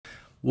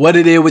What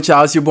it is with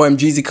y'all? It's your boy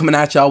MGZ coming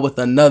at y'all with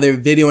another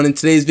video. And in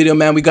today's video,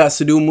 man, we got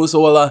Sidhu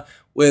Musawala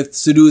with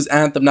Sidhu's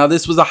Anthem. Now,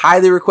 this was a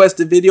highly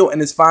requested video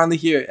and it's finally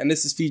here. And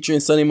this is featuring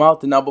Sunny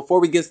Mountain. Now,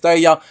 before we get started,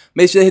 y'all,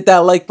 make sure to hit that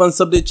like button,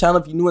 sub to the channel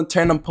if you're new, and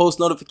turn them post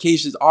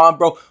notifications on,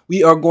 bro.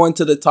 We are going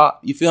to the top.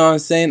 You feel what I'm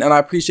saying? And I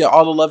appreciate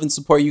all the love and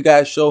support you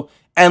guys show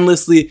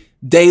endlessly,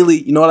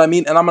 daily. You know what I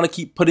mean? And I'm going to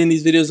keep putting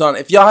these videos on.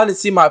 If y'all hadn't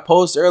seen my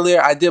post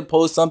earlier, I did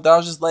post something. I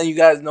was just letting you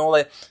guys know,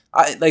 like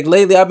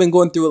lately I've been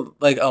going through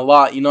like a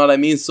lot, you know what I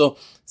mean? So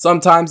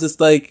sometimes it's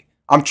like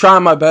I'm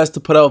trying my best to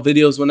put out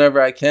videos whenever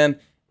I can.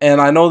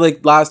 And I know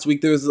like last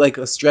week there was like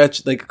a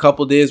stretch, like a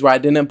couple days where I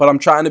didn't, but I'm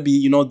trying to be,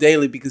 you know,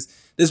 daily because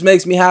this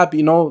makes me happy,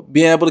 you know,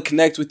 being able to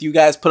connect with you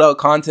guys, put out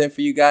content for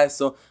you guys.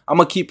 So I'm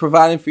going to keep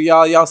providing for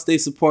y'all. Y'all stay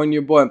supporting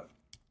your boy.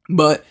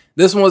 But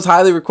this one was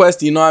highly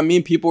requested, you know what I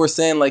mean? People were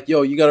saying like,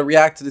 yo, you got to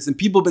react to this. And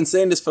people have been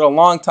saying this for a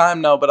long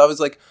time now, but I was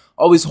like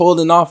always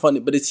holding off on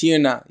it, but it's here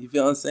now. You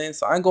feel what I'm saying?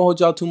 So I ain't going to hold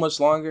y'all too much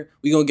longer.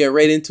 We're going to get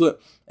right into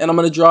it. And I'm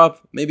going to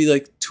drop maybe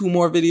like 2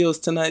 more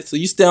videos tonight. So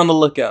you stay on the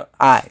lookout.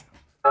 All right.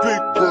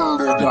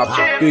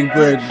 Big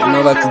Bird. You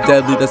know that's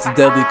a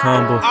deadly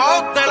combo.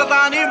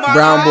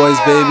 Brown Boys,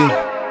 baby.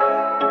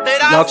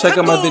 Y'all check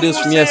out my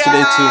videos from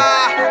yesterday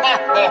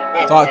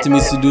too. Talk to me,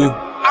 Sidhu.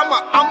 I'm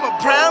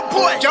a brown boy.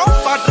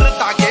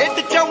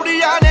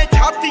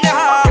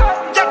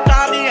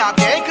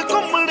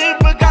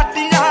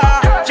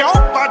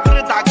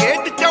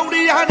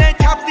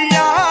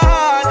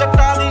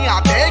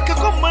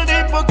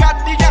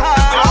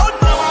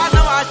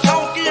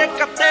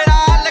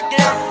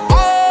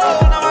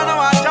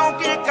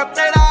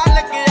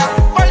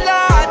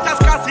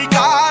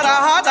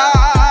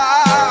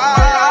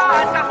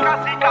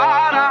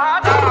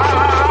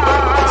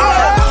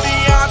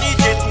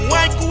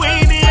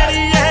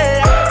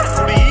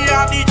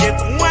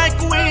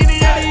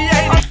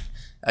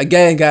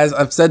 Again, guys,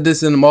 I've said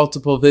this in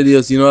multiple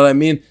videos, you know what I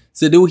mean?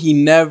 Sidhu,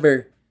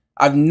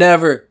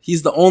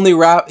 he's the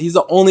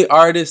only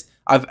artist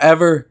I've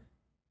ever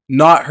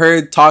not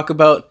heard talk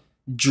about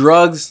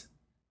drugs,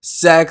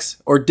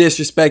 sex, or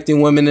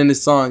disrespecting women in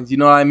his songs. You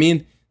know what I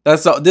mean?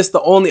 This is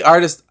the only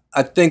artist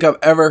I think I've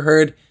ever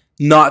heard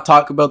not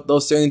talk about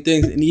those certain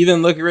things. And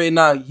even look right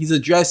now, he's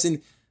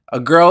addressing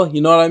a girl,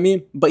 you know what I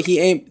mean? But he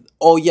ain't,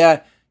 oh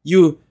yeah,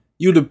 you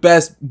the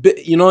best,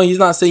 you know, he's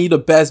not saying you the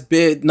best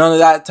bit, none of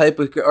that type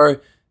of,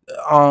 or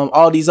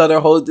all these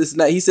other hoes, this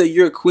and that. He said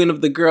you're a queen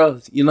of the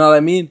girls, you know what I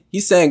mean?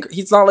 He's saying,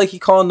 he's not like he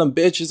calling them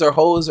bitches or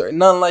hoes or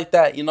nothing like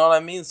that, you know what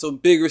I mean? So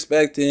big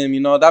respect to him,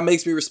 you know, that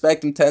makes me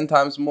respect him 10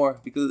 times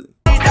more because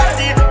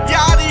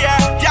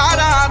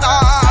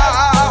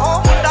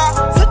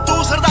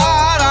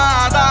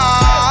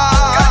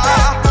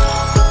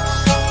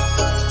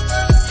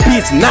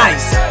he's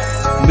nice.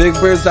 Big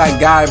Bird's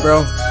that guy,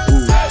 bro.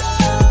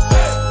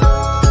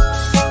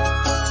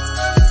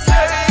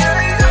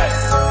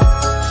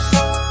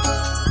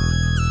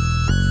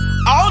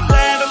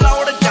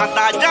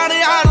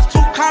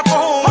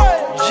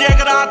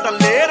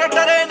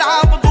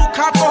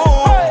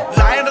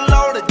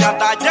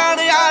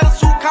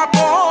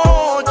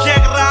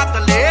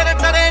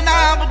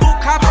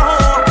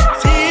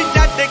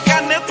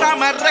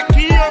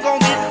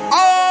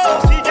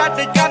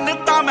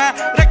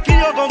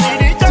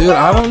 Dude,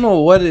 I don't know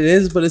what it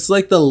is, but it's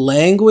like the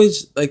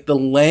language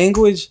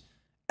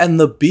and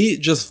the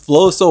beat just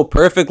flows so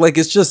perfect. Like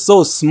it's just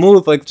so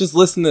smooth. Like just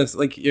listen to this.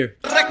 Like here.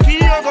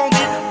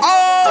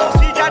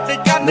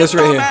 This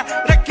right here.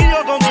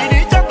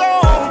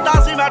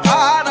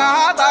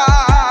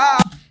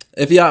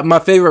 If y'all, my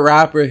favorite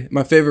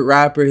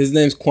rapper, his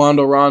name's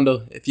Quando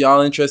Rondo. If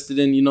y'all interested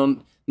in, you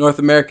know, North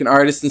American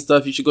artists and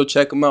stuff, you should go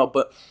check him out.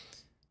 But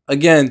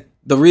again,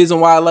 the reason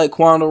why I like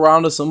Quando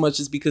Rondo so much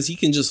is because he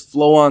can just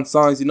flow on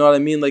songs, you know what I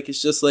mean? Like,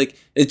 it's just like,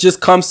 it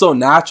just comes so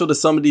natural to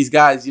some of these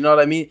guys, you know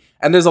what I mean?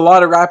 And there's a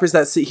lot of rappers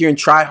that sit here and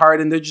try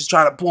hard and they're just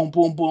trying to boom,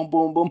 boom, boom,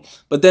 boom, boom.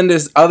 But then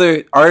there's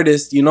other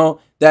artists, you know,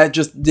 that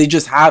they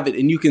just have it.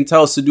 And you can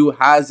tell Sidhu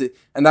has it.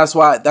 And that's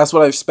what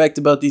I respect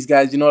about these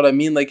guys, you know what I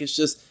mean? Like, it's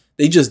just,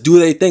 they just do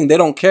their thing. They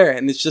don't care.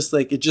 And it's just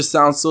like, it just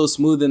sounds so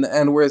smooth in the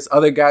end. Whereas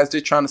other guys, they're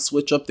trying to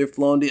switch up their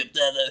flow and they're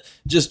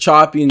just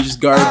choppy and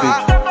just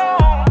garbage.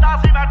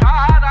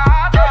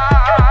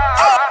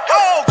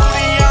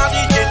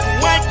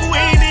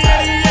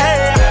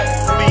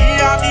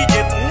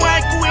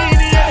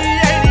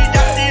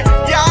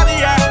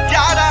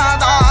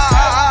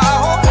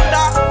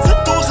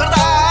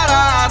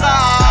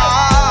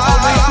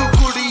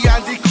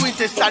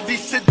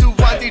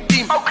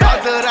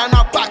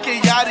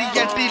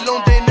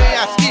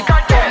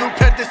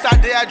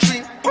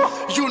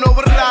 You know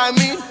what I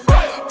mean?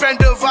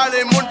 Pendo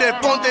wale munde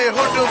ponde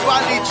hood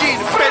wali jean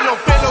pelo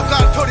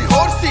car thodi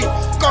hor si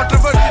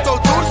controversy to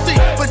dur si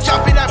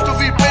Punjabi rap to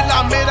be pehla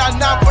mera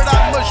naam bada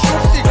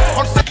mashhoor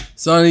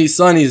si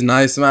Sonny's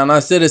nice, man. I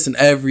said this in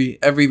every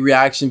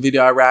reaction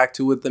video I react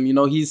to with him. You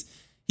know, he's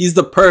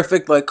the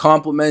perfect like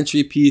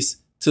complimentary piece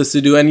to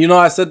Sidhu. And you know,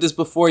 I said this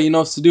before, you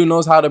know, Sidhu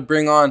knows how to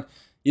bring on,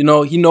 you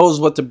know, he knows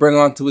what to bring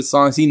on to his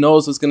songs. He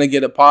knows what's gonna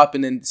get it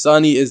popping, and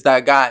Sonny is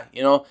that guy,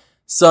 you know.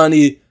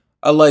 Sunny.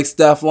 I like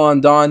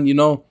Stefflon Don. You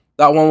know,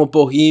 that one with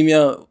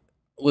Bohemia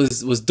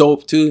was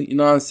dope too. You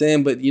know what I'm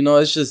saying? But you know,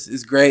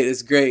 it's great.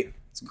 It's great.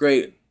 It's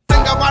great.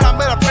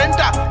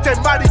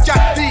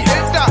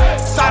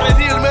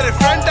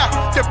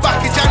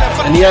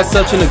 And he has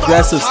such an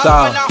aggressive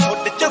style.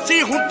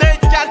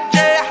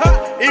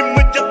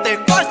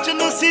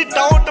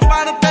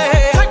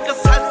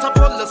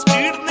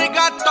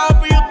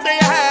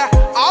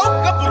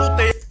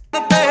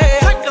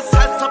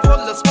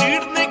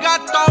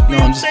 No,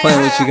 I'm just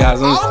playing with you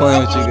guys. I'm just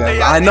playing with you guys.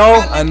 I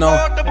know.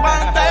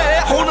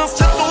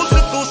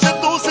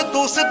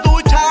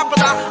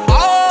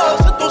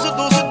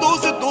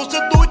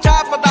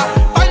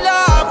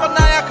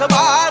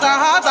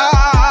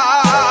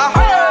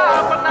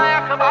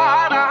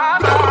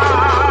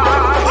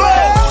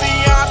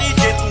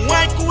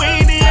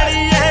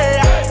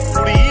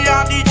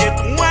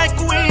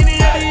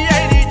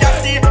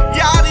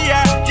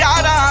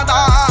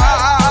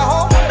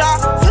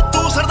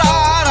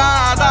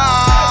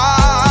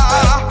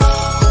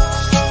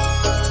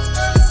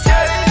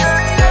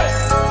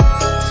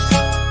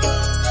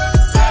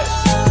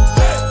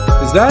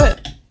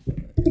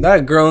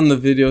 That girl in the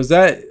video, was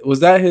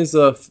that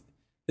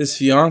his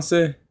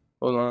fiance?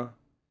 Hold on.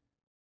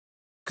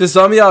 Cause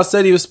some of y'all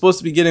said he was supposed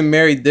to be getting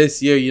married this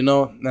year, you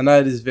know, and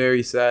that is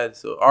very sad.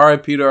 So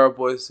R.I.P. to our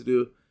boys to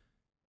do.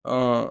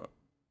 Hold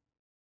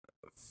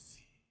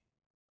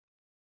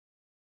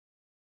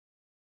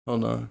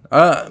on.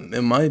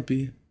 It might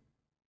be.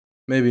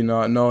 Maybe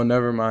not. No,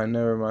 never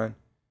mind.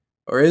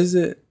 Or is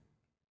it?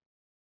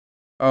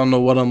 I don't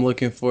know what I'm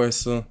looking for,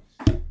 so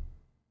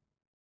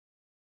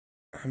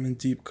I'm in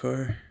deep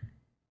car.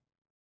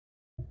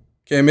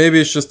 Okay, maybe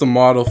it's just a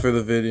model for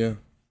the video.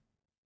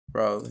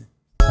 Probably.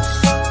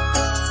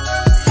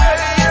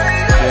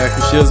 Yeah,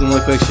 because she doesn't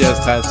look like she has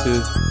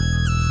tattoos.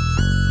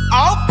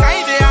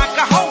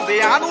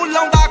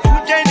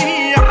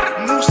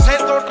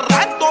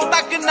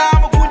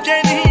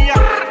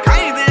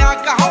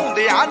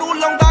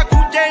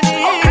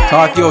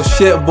 Talk your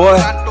shit, boy.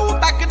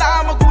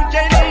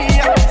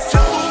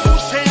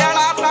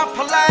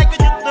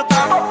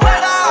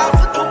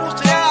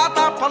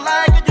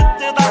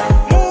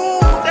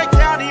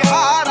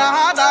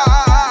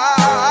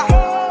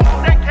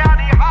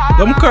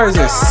 Them cars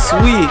are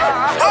sweet.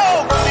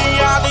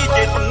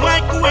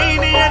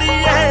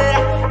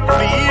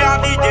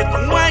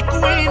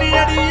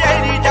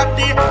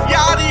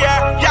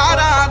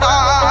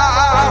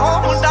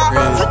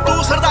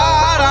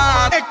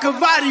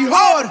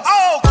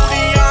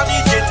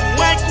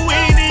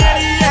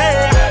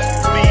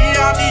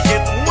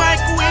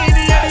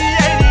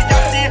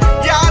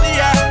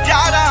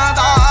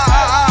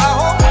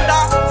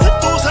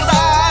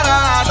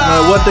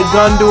 What the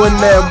gun doing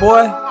there,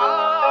 boy?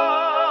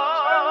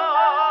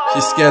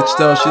 She sketched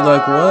out. She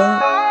like,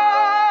 what?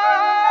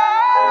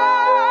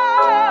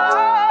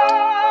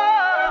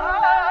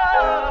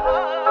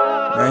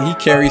 Man, he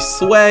carries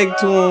swag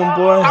to him,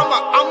 boy.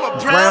 I'm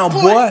a brown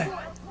boy.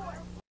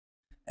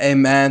 Hey,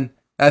 man,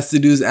 that's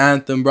Sidhu's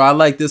Anthem, bro. I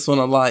like this one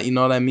a lot. You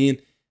know what I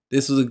mean?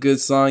 This was a good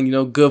song. You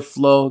know, good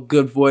flow,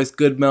 good voice,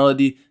 good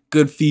melody,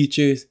 good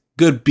features,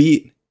 good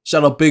beat.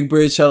 Shout out Big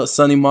Bird, shout out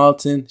Sonny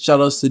Malton, shout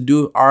out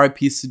Sidhu,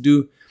 R.I.P.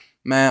 Sidhu.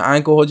 Man, I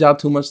ain't gonna hold y'all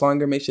too much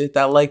longer. Make sure to hit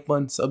that like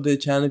button, sub to the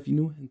channel if you're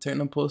new, and turn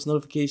on post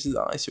notifications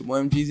on. It's your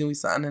boy MGZ, and we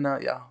signing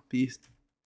out, y'all. Peace.